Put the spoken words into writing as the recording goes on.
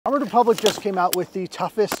Armored Republic just came out with the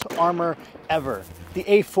toughest armor ever, the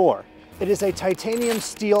A4. It is a titanium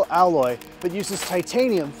steel alloy that uses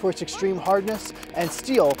titanium for its extreme hardness and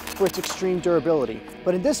steel for its extreme durability.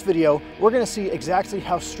 But in this video, we're going to see exactly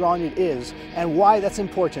how strong it is and why that's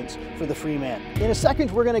important for the free man. In a second,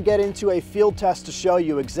 we're going to get into a field test to show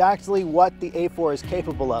you exactly what the A4 is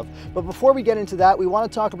capable of. But before we get into that, we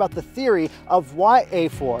want to talk about the theory of why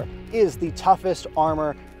A4 is the toughest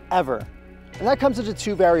armor ever. And that comes into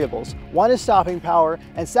two variables. One is stopping power,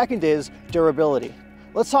 and second is durability.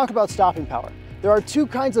 Let's talk about stopping power. There are two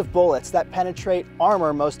kinds of bullets that penetrate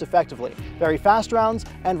armor most effectively: very fast rounds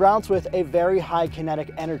and rounds with a very high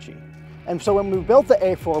kinetic energy. And so when we built the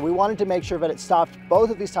A4, we wanted to make sure that it stopped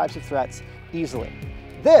both of these types of threats easily.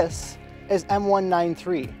 This is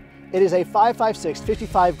M193. It is a 5.56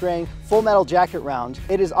 55 grain full metal jacket round.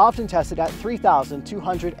 It is often tested at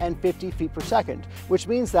 3,250 feet per second, which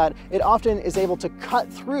means that it often is able to cut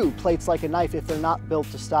through plates like a knife if they're not built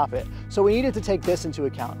to stop it. So we needed to take this into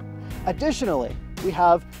account. Additionally, we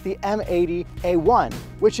have the M80A1,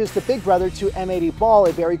 which is the big brother to M80 Ball,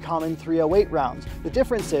 a very common .308 round. The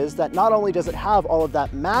difference is that not only does it have all of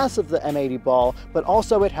that mass of the M80 Ball, but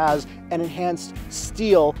also it has an enhanced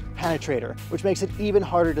steel penetrator, which makes it even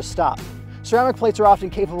harder to stop. Ceramic plates are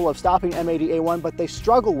often capable of stopping M80A1, but they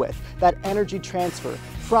struggle with that energy transfer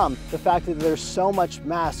from the fact that there's so much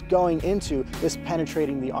mass going into this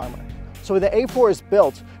penetrating the armor. So when the A4 is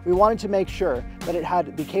built, we wanted to make sure that it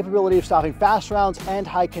had the capability of stopping fast rounds and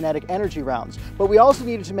high kinetic energy rounds. But we also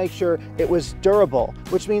needed to make sure it was durable,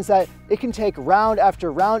 which means that it can take round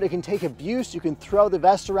after round, it can take abuse, you can throw the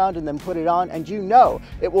vest around and then put it on, and you know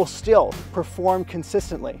it will still perform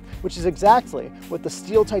consistently, which is exactly what the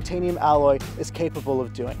steel titanium alloy is capable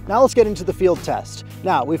of doing. Now let's get into the field test.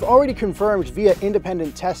 Now, we've already confirmed via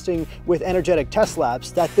independent testing with Energetic Test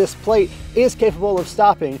Labs that this plate is capable of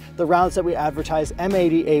stopping the rounds that we advertise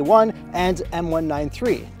M80A1 and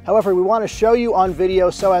M193. However, we want to show you on video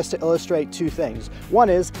so as to illustrate two things. One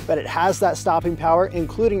is that it has that stopping power,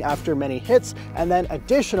 including after many hits, and then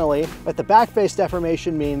additionally, that the backface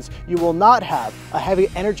deformation means you will not have a heavy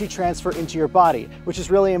energy transfer into your body, which is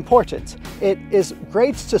really important. It is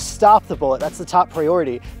great to stop the bullet, that's the top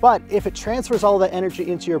priority, but if it transfers all that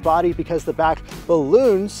energy into your body because the back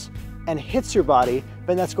balloons and hits your body,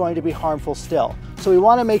 then that's going to be harmful still. So we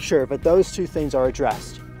want to make sure that those two things are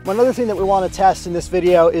addressed. One other thing that we want to test in this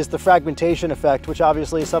video is the fragmentation effect, which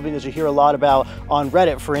obviously is something that you hear a lot about on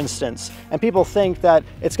Reddit, for instance. And people think that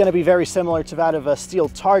it's going to be very similar to that of a steel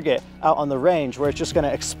target out on the range, where it's just going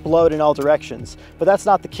to explode in all directions. But that's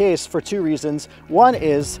not the case for two reasons. One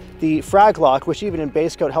is the frag lock, which even in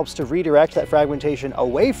base coat helps to redirect that fragmentation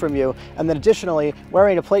away from you. And then additionally,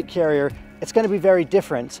 wearing a plate carrier, it's going to be very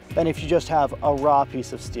different than if you just have a raw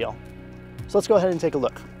piece of steel. So let's go ahead and take a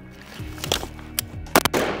look.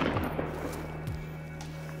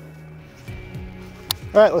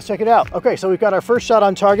 All right, let's check it out. Okay, so we've got our first shot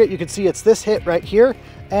on target. You can see it's this hit right here.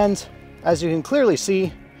 And as you can clearly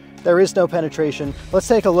see, there is no penetration. Let's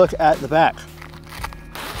take a look at the back.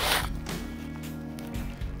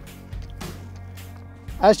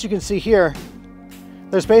 As you can see here,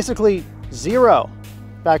 there's basically zero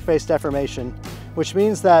backface deformation, which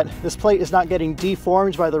means that this plate is not getting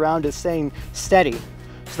deformed by the round, it's staying steady.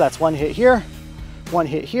 So that's one hit here, one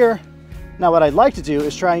hit here. Now what I'd like to do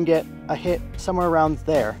is try and get a hit somewhere around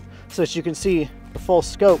there so that you can see the full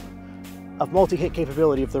scope of multi-hit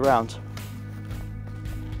capability of the round.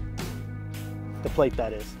 The plate,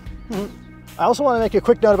 that is. I also want to make a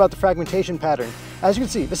quick note about the fragmentation pattern. As you can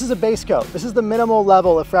see, this is a base coat. This is the minimal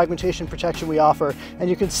level of fragmentation protection we offer, and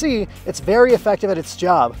you can see it's very effective at its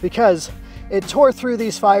job because it tore through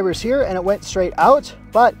these fibers here and it went straight out,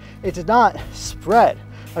 but it did not spread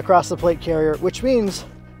across the plate carrier, which means,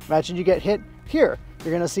 imagine you get hit here,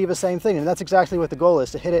 you're going to see the same thing, and that's exactly what the goal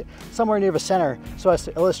is, to hit it somewhere near the center so as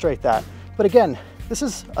to illustrate that. But again, this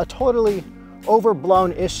is a totally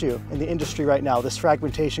overblown issue in the industry right now, this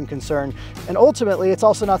fragmentation concern, and ultimately it's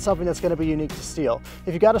also not something that's going to be unique to steel.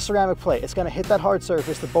 If you've got a ceramic plate, it's going to hit that hard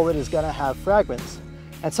surface, the bullet is going to have fragments.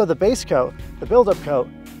 And so the base coat, the buildup coat,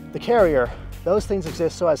 the carrier, those things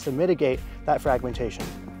exist so as to mitigate that fragmentation.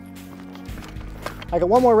 I got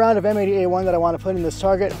one more round of M80A1 that I want to put in this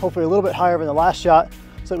target, hopefully a little bit higher than the last shot,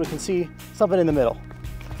 so that we can see something in the middle.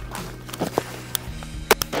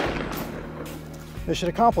 This should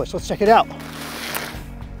accomplish. Let's check it out.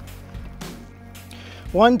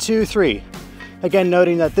 1, 2, 3. Again,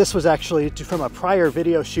 noting that this was actually from a prior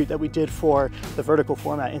video shoot that we did for the vertical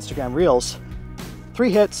format Instagram Reels.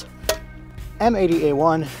 3 hits,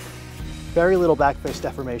 M80A1, very little backface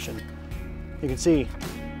deformation. You can see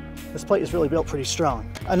this plate is really built pretty strong.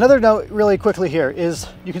 Another note really quickly here is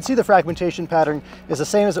you can see the fragmentation pattern is the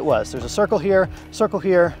same as it was. There's a circle here,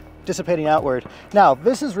 dissipating outward. Now,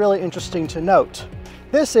 this is really interesting to note.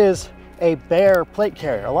 This is a bare plate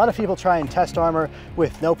carrier. A lot of people try and test armor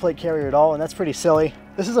with no plate carrier at all, and that's pretty silly.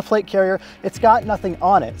 This is a plate carrier. It's got nothing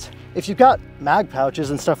on it. If you've got mag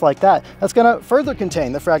pouches and stuff like that, that's gonna further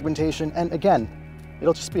contain the fragmentation, and again,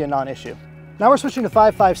 it'll just be a non-issue. Now we're switching to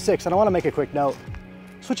 5.56, and I wanna make a quick note.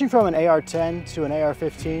 Switching from an AR-10 to an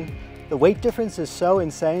AR-15, the weight difference is so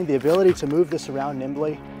insane. The ability to move this around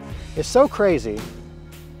nimbly is so crazy.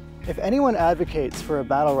 If anyone advocates for a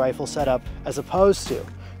battle rifle setup as opposed to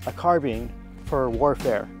a carbine for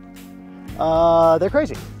warfare, they're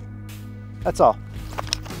crazy. That's all.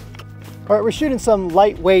 All right, we're shooting some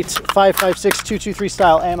lightweight 5.56 223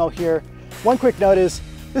 style ammo here. One quick note is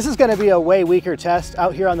this is gonna be a way weaker test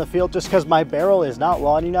out here on the field just because my barrel is not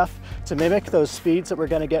long enough to mimic those speeds that we're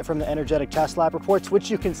gonna get from the energetic test lab reports, which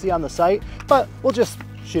you can see on the site, but we'll just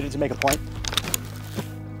shoot it to make a point.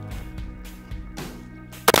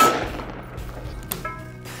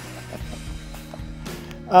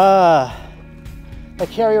 The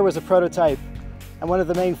carrier was a prototype, and one of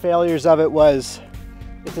the main failures of it was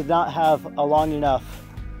it did not have a long enough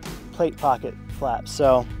plate pocket flap.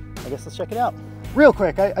 So I guess let's check it out. Real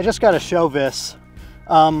quick, I just gotta show this.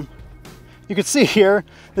 You can see here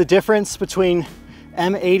the difference between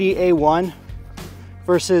M80A1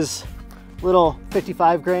 versus little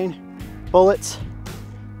 55 grain bullets.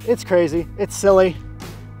 It's crazy, it's silly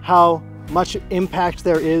how much impact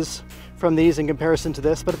there is from these in comparison to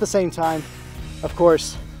this, but at the same time, of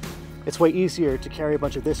course, it's way easier to carry a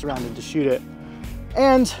bunch of this around and to shoot it.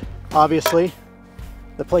 And obviously,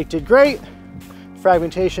 the plate did great.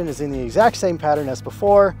 Fragmentation is in the exact same pattern as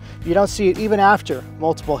before. You don't see it even after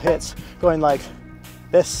multiple hits going like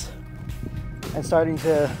this and starting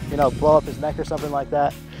to, blow up his neck or something like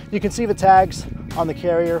that. You can see the tags on the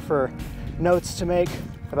carrier for notes to make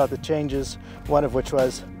about the changes, one of which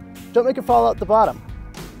was, don't make it fall out the bottom.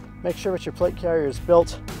 Make sure that your plate carrier is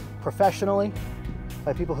built professionally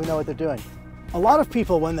by people who know what they're doing. A lot of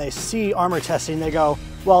people, when they see armor testing, they go,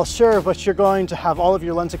 well, sure, but you're going to have all of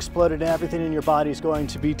your lens exploded and everything in your body is going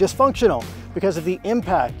to be dysfunctional because of the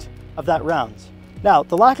impact of that round. Now,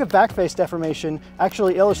 the lack of backface deformation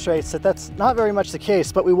actually illustrates that that's not very much the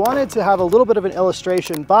case, but we wanted to have a little bit of an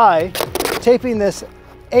illustration by taping this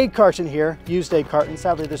egg carton here, used egg carton.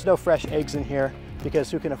 Sadly, there's no fresh eggs in here because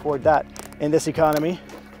who can afford that in this economy?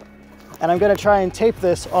 And I'm gonna try and tape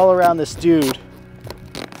this all around this dude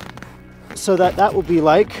so that that will be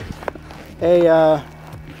like a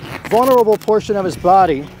vulnerable portion of his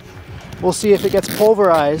body. We'll see if it gets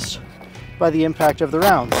pulverized by the impact of the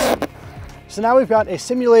rounds. So now we've got a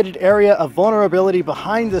simulated area of vulnerability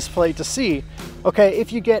behind this plate to see, okay,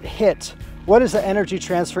 if you get hit, what is the energy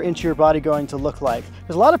transfer into your body going to look like?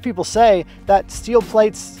 Because a lot of people say that steel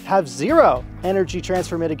plates have zero energy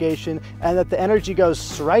transfer mitigation and that the energy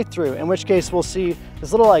goes right through, in which case we'll see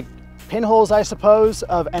this little like pinholes, I suppose,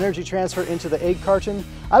 of energy transfer into the egg carton.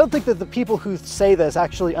 I don't think that the people who say this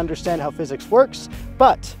actually understand how physics works,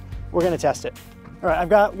 but we're gonna test it. All right, I've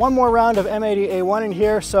got one more round of M80A1 in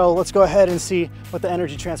here, so let's go ahead and see what the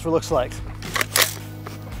energy transfer looks like.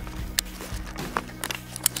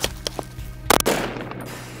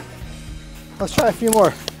 Let's try a few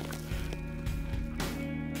more.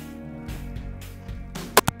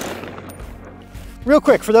 Real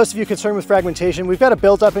quick, for those of you concerned with fragmentation, we've got a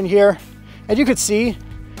buildup in here, and you could see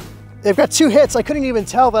they've got two hits. I couldn't even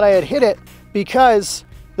tell that I had hit it because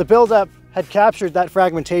the buildup had captured that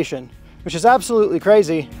fragmentation, which is absolutely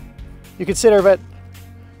crazy. You consider that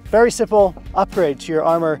very simple upgrade to your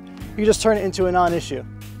armor. You just turn it into a non-issue.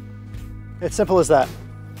 It's simple as that.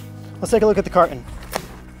 Let's take a look at the carton.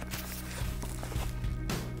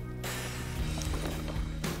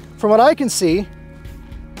 From what I can see,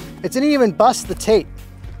 it didn't even bust the tape.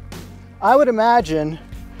 I would imagine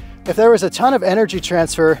if there was a ton of energy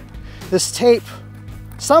transfer, this tape,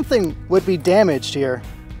 something would be damaged here.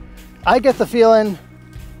 I get the feeling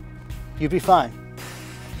you'd be fine.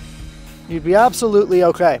 You'd be absolutely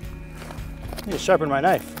okay. I need to sharpen my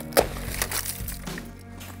knife.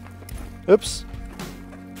 Oops,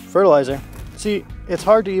 fertilizer. See, it's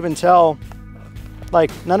hard to even tell,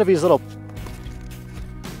 like none of these little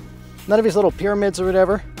pyramids or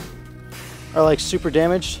whatever are like super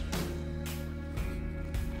damaged.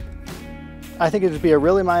 I think it would be a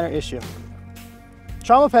really minor issue.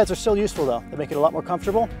 Trauma pads are still useful though. They make it a lot more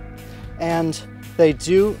comfortable and they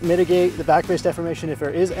do mitigate the backface deformation if there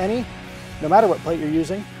is any, no matter what plate you're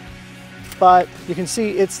using. But you can see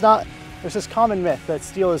it's not, there's this common myth that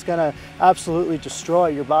steel is gonna absolutely destroy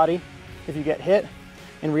your body if you get hit.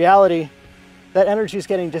 In reality, that energy is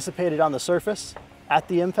getting dissipated on the surface at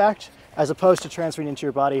the impact, as opposed to transferring into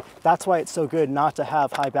your body. That's why it's so good not to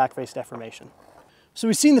have high backface deformation. So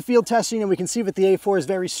we've seen the field testing and we can see that the A4 is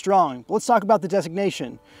very strong. But let's talk about the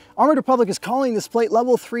designation. Armored Republic is calling this plate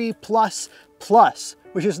level 3++,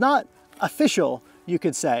 which is not official, you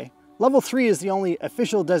could say. Level 3 is the only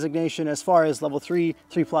official designation as far as level 3,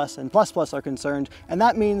 3+, and ++ are concerned, and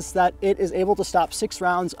that means that it is able to stop 6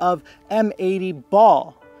 rounds of M80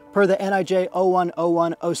 ball per the NIJ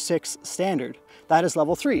 010106 standard. That is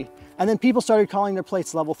level 3. And then people started calling their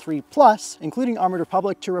plates level 3+, including Armored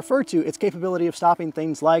Republic, to refer to its capability of stopping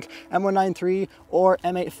things like M193 or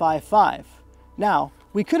M855. Now,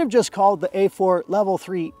 we could have just called the A4 level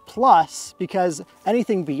 3+, because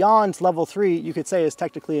anything beyond level 3 you could say is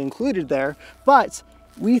technically included there, but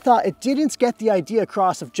we thought it didn't get the idea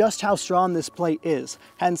across of just how strong this plate is,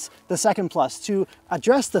 hence the second plus, to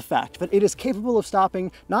address the fact that it is capable of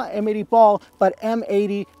stopping not M80 ball, but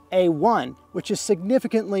M80 A1, which is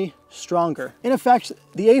significantly stronger. In effect,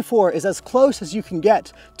 the A4 is as close as you can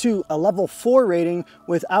get to a level 4 rating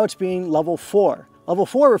without being level 4. Level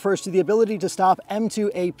 4 refers to the ability to stop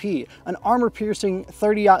M2AP, an armor-piercing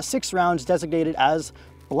 30-06 round designated as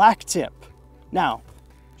black tip. Now,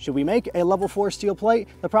 should we make a level 4 steel plate?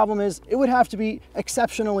 The problem is it would have to be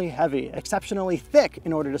exceptionally heavy, exceptionally thick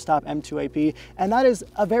in order to stop M2AP, and that is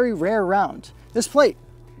a very rare round. This plate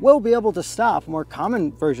will be able to stop more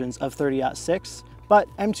common versions of 30-06, but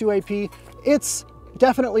M2AP, it's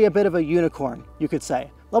definitely a bit of a unicorn, you could say.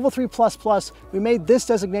 Level 3++, we made this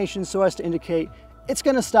designation so as to indicate it's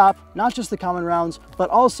going to stop not just the common rounds, but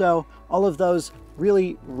also all of those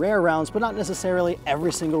really rare rounds, but not necessarily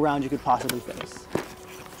every single round you could possibly face.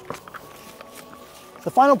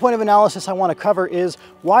 The final point of analysis I want to cover is,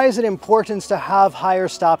 why is it important to have higher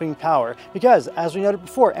stopping power? Because, as we noted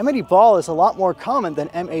before, M80 ball is a lot more common than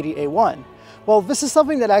M80 A1. Well, this is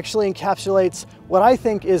something that actually encapsulates what I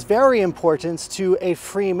think is very important to a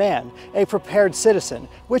free man, a prepared citizen,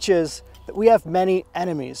 which is that we have many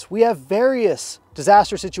enemies. We have various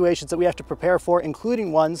disaster situations that we have to prepare for,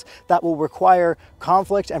 including ones that will require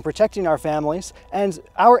conflict and protecting our families. And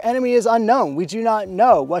our enemy is unknown. We do not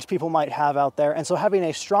know what people might have out there. And so having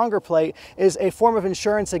a stronger plate is a form of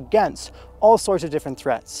insurance against all sorts of different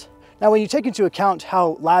threats. Now, when you take into account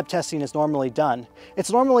how lab testing is normally done,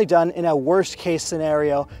 it's normally done in a worst case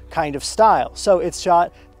scenario kind of style. So it's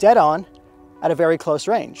shot dead on at a very close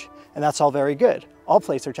range. And that's all very good. All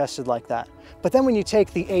plates are tested like that. But then when you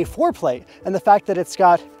take the A4 plate and the fact that it's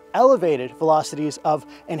got elevated velocities of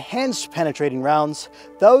enhanced penetrating rounds,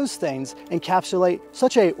 those things encapsulate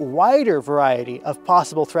such a wider variety of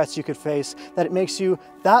possible threats you could face that it makes you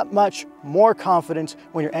that much more confident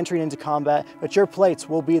when you're entering into combat that your plates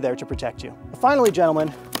will be there to protect you. Finally,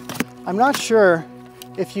 gentlemen, I'm not sure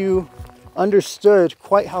if you understood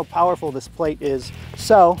quite how powerful this plate is.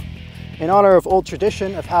 So, in honor of old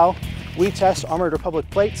tradition of how we test Armored Republic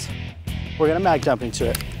plates, we're gonna mag dump into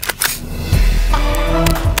it.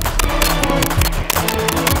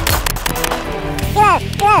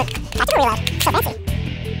 Reload! Tactical reload. So fancy.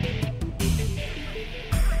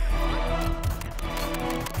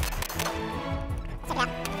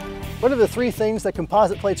 What are the 3 things that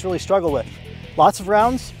composite plates really struggle with? Lots of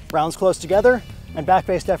rounds, rounds close together, and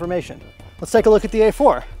backface deformation. Let's take a look at the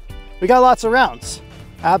A4. We got lots of rounds.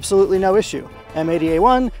 Absolutely no issue.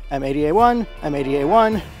 M80A1, M80A1,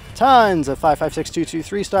 M80A1, tons of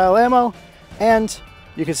 5.56 style ammo, and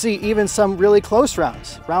you can see even some really close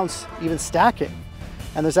rounds even stacking,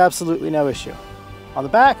 and there's absolutely no issue. On the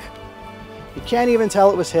back, you can't even tell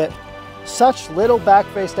it was hit. Such little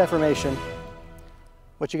backface deformation.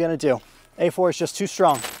 What you gonna do? A4 is just too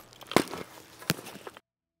strong.